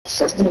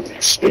Oh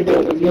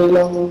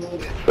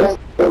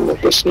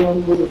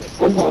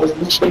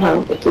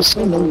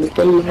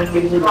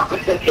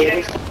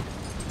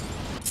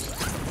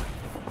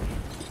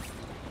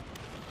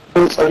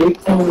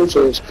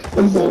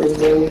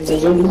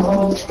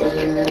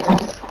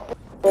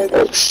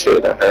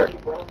shit, I heard.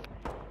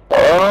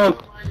 Oh!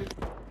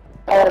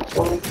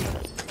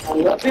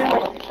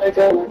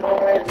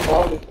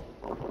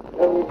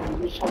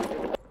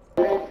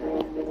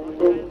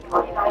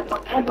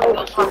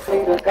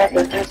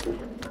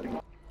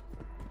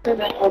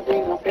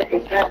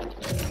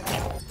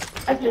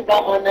 I just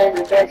got my name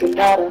in back and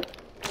daughter.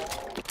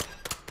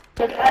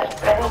 I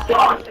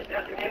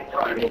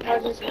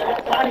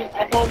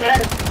don't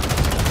matter.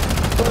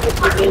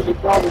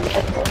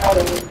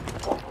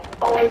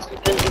 Always the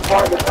busy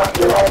part of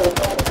the writer.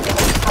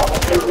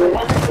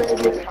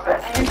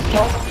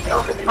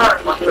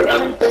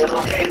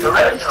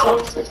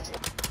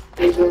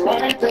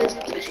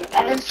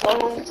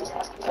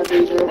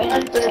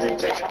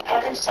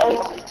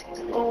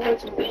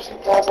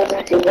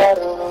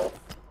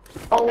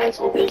 Always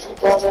will be some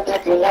closer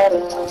that you let her.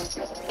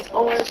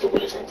 Always will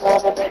be some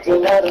closer that you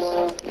let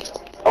her.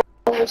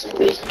 Always will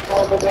be some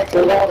closer that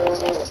you let her.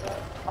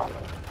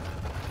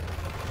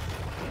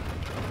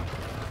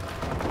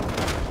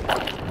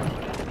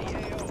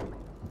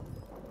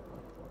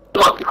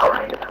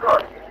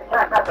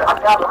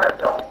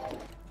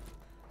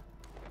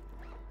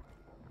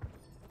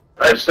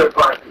 I'm so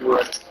fine you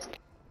were.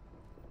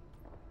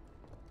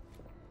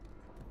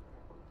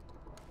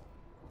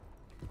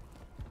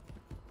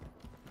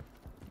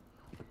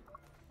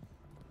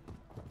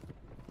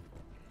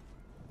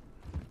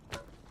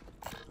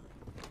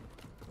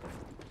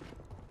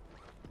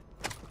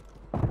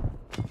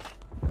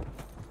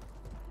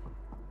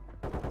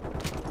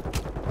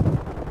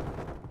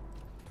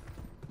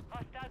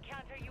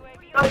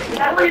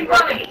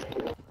 Everybody!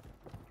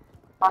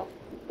 Come!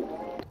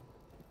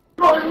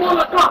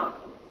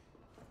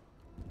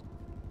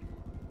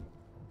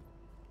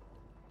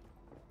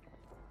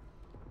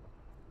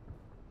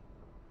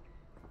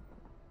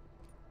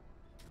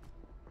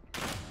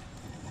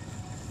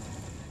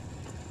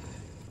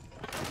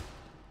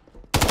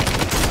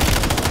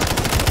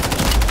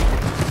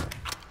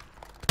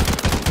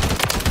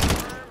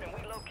 And we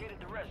located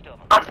the rest of them.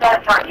 I'm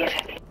not trying to get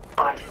it.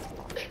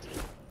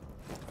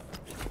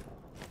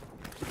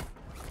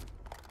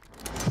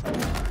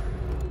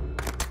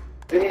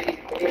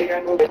 I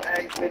know the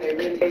nights when they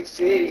really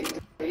see.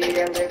 I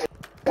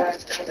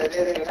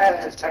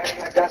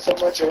got so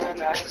much around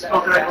the outside.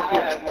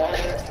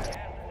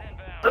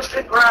 Let's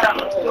get ground.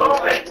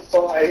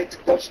 Before I hit the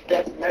coach,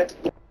 that meant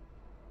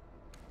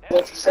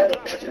what's the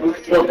setup? We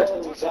throw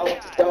those. I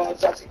want the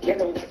dogs out to get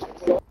them.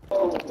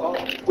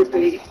 With the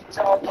heat,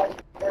 talk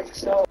like a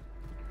snow.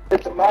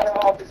 With the motto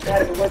off his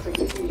head, it wasn't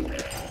me.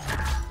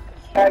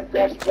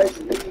 That's place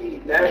to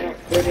lead. Now,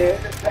 put it in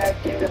the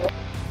back in the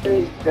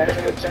I'm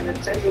trying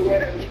to tell you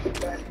what I need to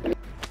buy.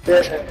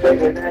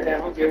 Bigger than that, I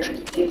don't care if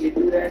you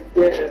do that.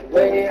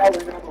 Way out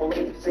when I'm going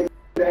to say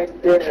that.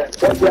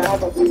 Told you I'm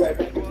going to be right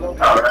back.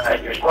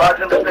 Alright, you're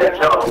watching the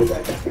video.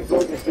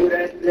 Do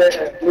that.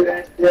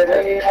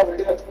 Way out when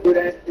I'm do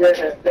that.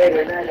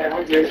 Bigger than that, I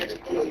don't care if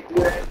you do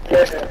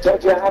that.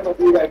 Told you I'm going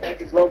to be right back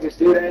as long as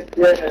do that.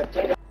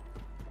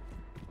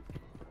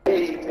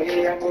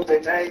 Me, I'm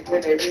moving night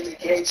when they really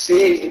can't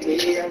see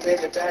me. I'm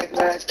in the back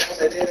lines, cause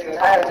I didn't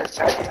last.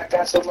 I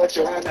got so much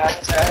around the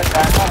outside.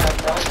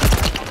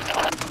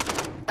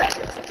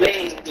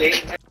 Bling.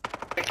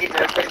 I get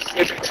that fresh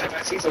every time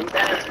I see some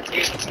diamonds.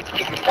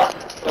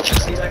 But you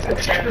see like a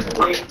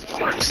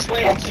trampoline. I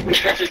swear, keep me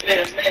fresher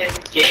than a man.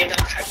 Yeah, I'm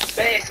happy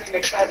fast and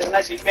excited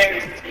like she's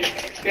married.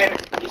 Yeah,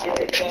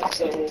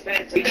 so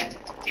fancy.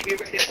 Keep me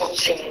ready for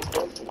some.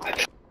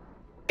 I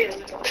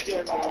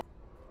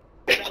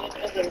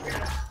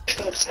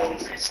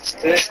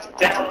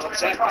got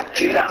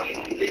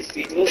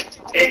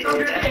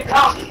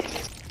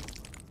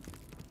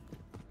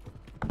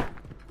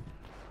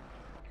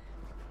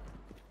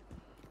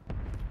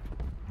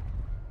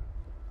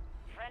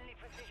Friendly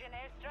precision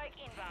airstrike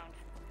inbound.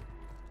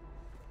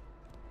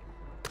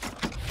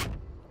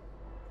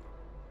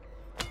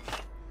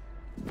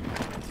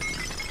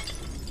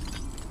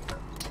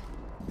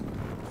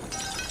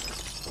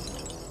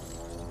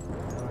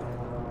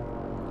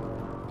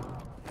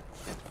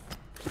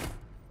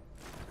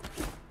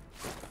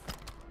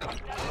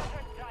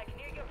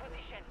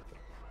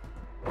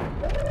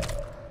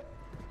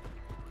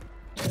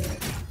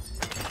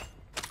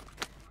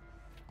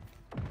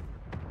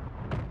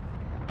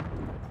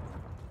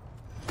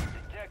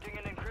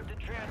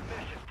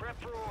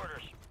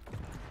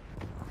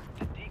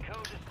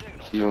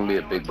 She's gonna be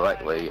a big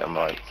black lady. I'm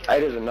like,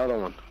 hey, there's another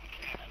one.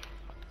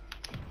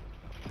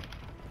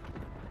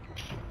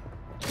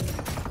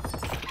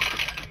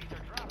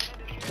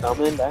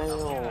 Coming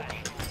down.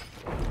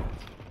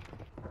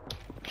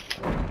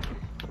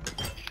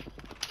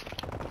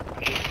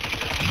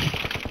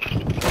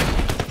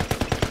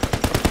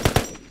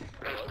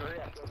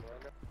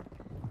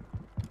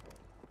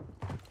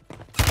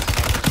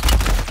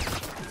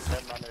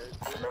 Send my nerd.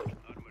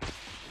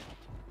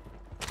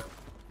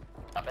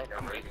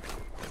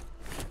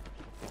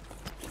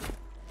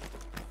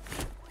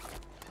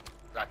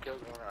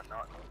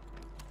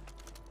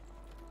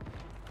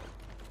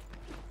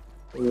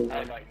 Mm.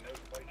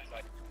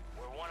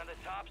 We're one of the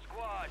top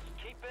squads.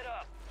 Keep it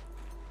up.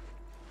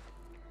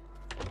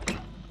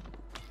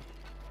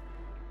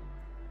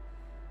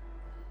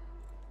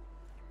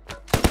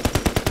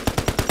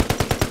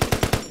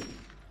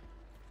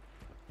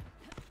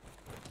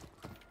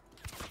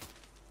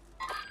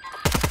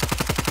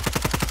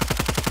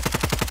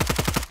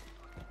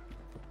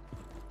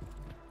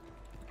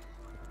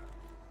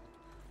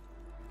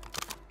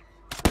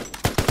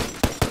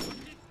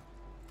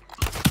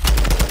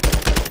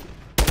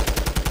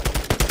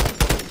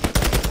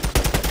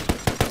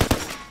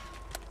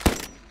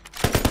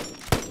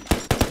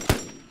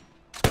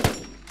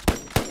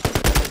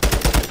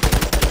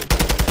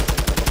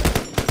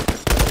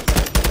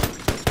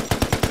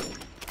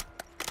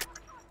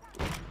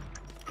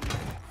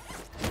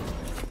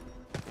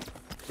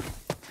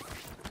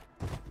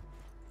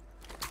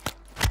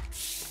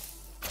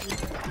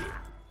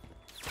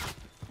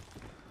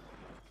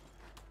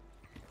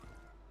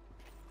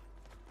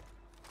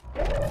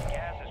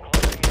 Gas is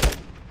closing in.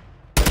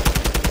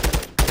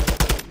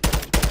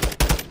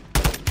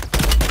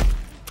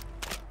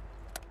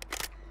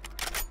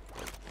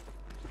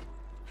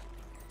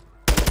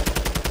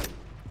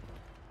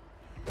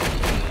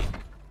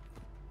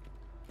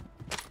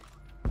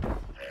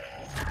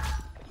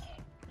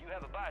 You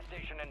have a buy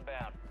station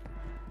inbound.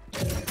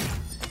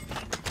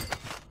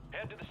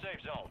 Head to the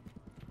safe zone.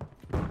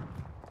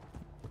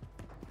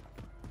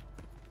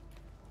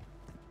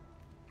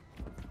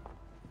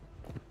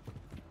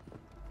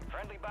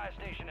 Friendly buy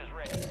station is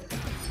ready.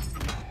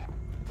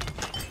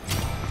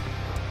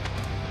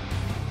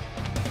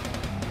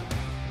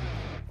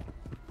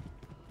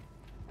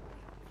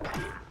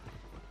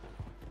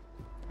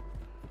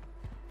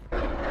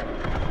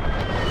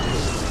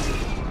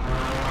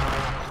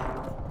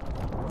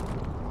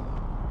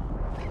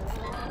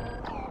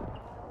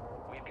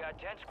 We've got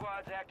 10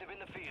 squads active in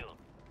the field.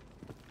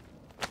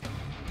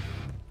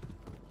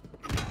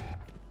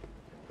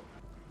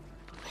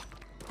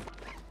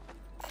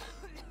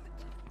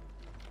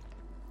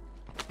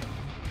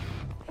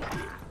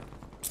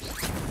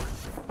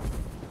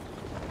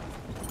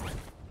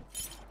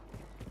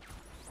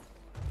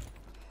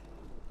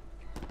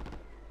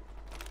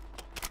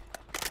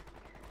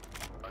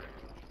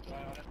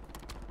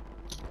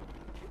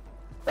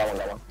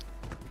 That one.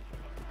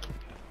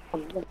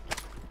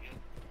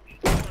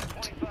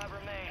 25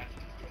 remain.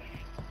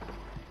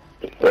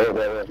 Wait.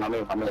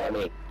 How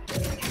many?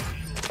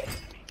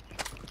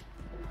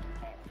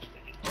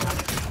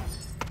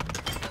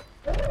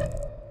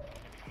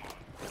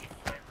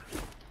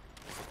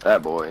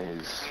 That boy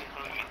is.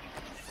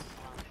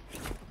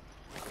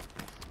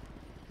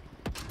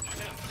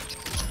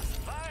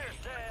 Fire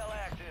sale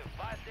active.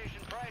 Buy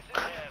station prices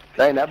have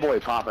Dang, that boy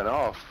popping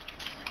off.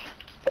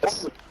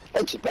 That's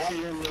bad.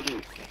 enemy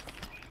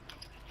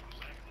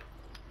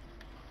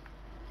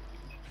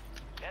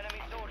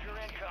soldier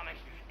incoming.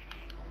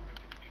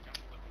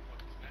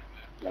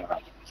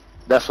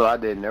 That's what I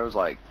did, and there was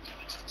like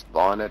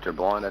blonde after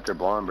blonde after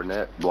blonde,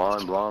 brunette,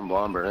 blonde,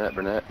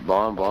 brunette,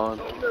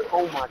 blonde.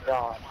 Oh my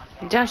god.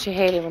 Don't you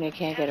hate it when you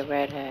can't get a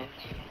redhead?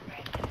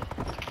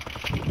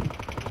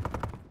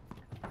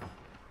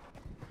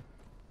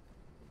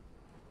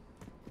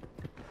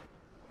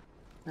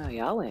 Oh,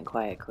 y'all went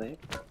quiet quick.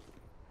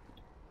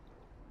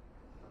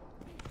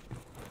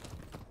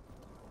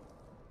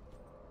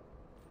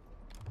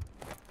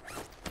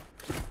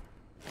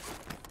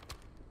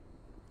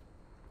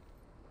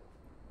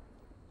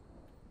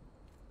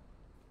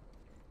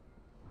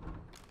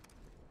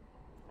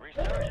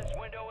 Resurgence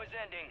window is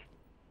ending.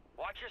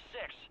 Watch your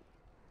 6.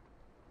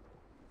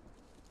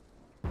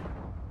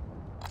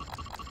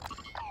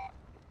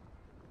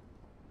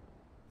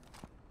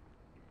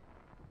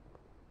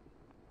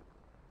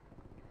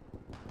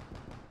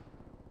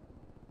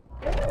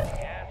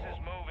 Gas is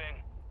moving.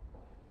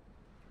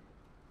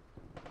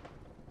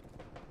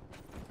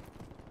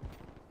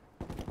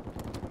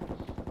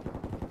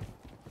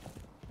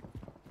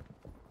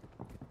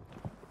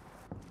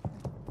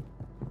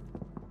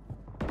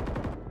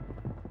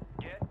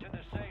 Get to the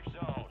safe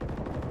zone.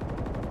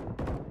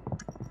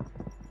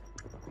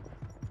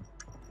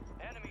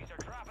 Enemies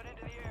are dropping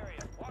into the area.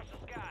 Watch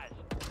the skies.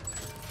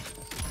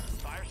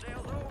 Fire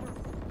sale's over.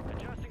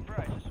 Adjusting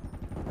prices.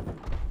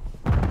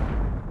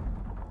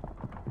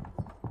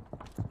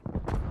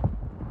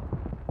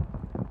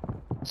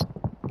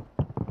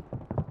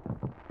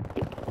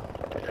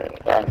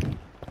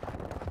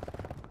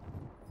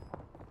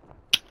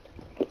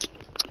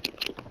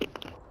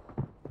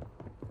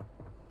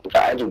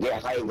 I just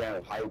get high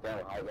down. High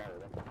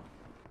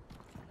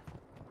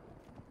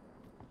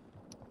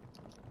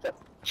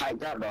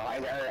down, bro. High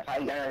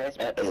down.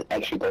 This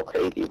actually go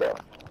crazy, bro.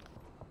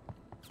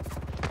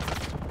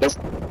 This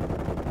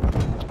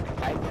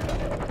high down.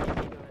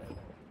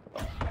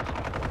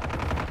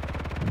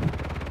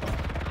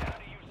 Down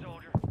to you,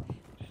 soldier.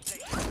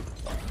 Station.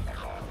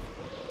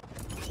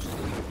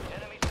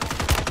 Enemy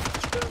soldier.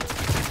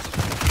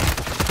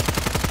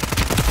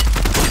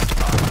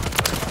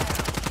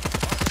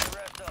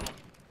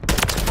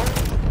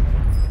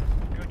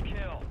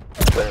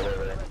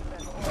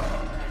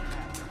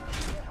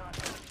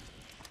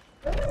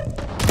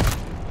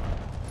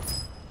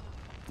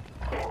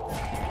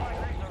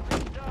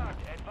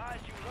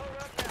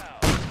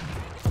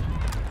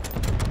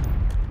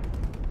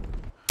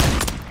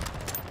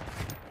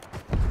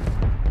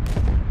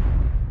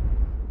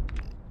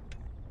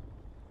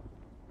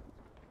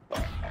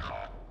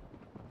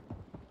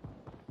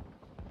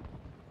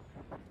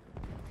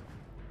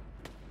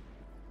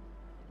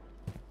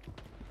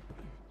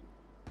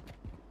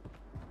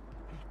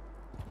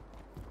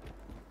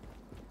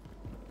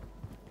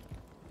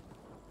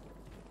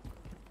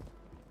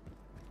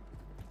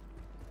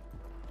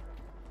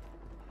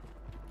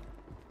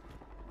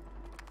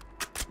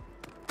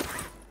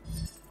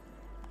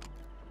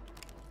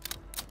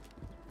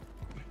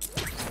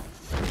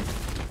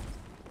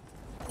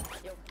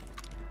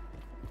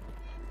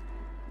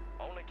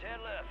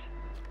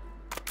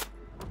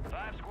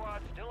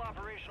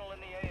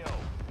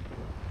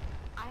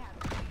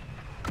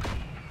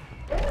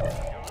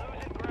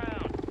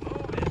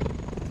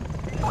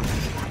 I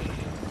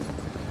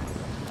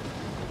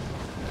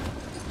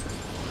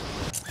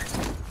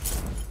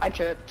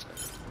tripped.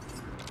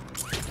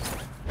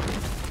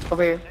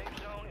 Over here. Safe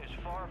zone is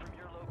far from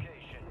your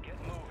location.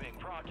 Get moving,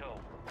 pronto.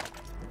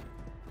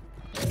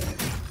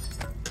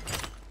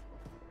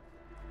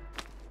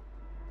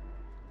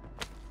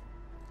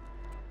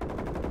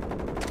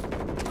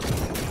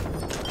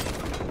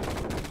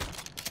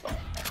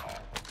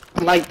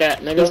 Like that,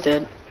 nigga. He's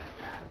dead.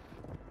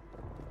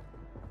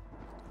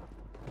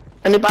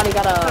 Anybody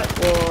got a,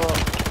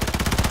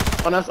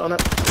 on us, on us.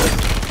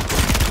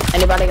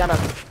 Anybody got a,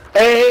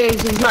 hey,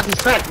 he's not, he's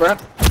cracked, bro.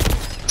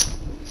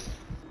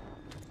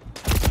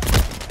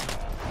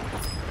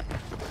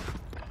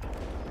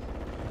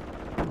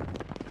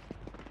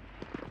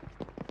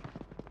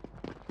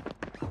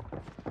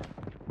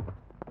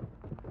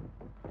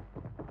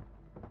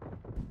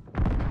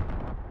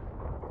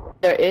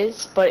 There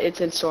is, but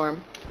it's in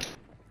storm.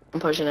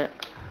 I'm pushing it.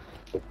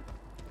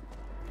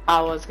 I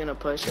was gonna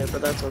push it,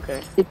 but that's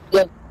okay. To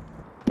the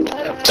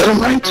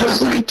right, to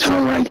the right, to the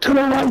right, to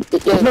the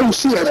right. No,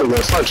 see everywhere.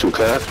 Fuck you,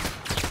 cuz.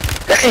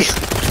 Hey!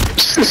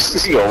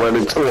 You gonna run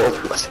into him.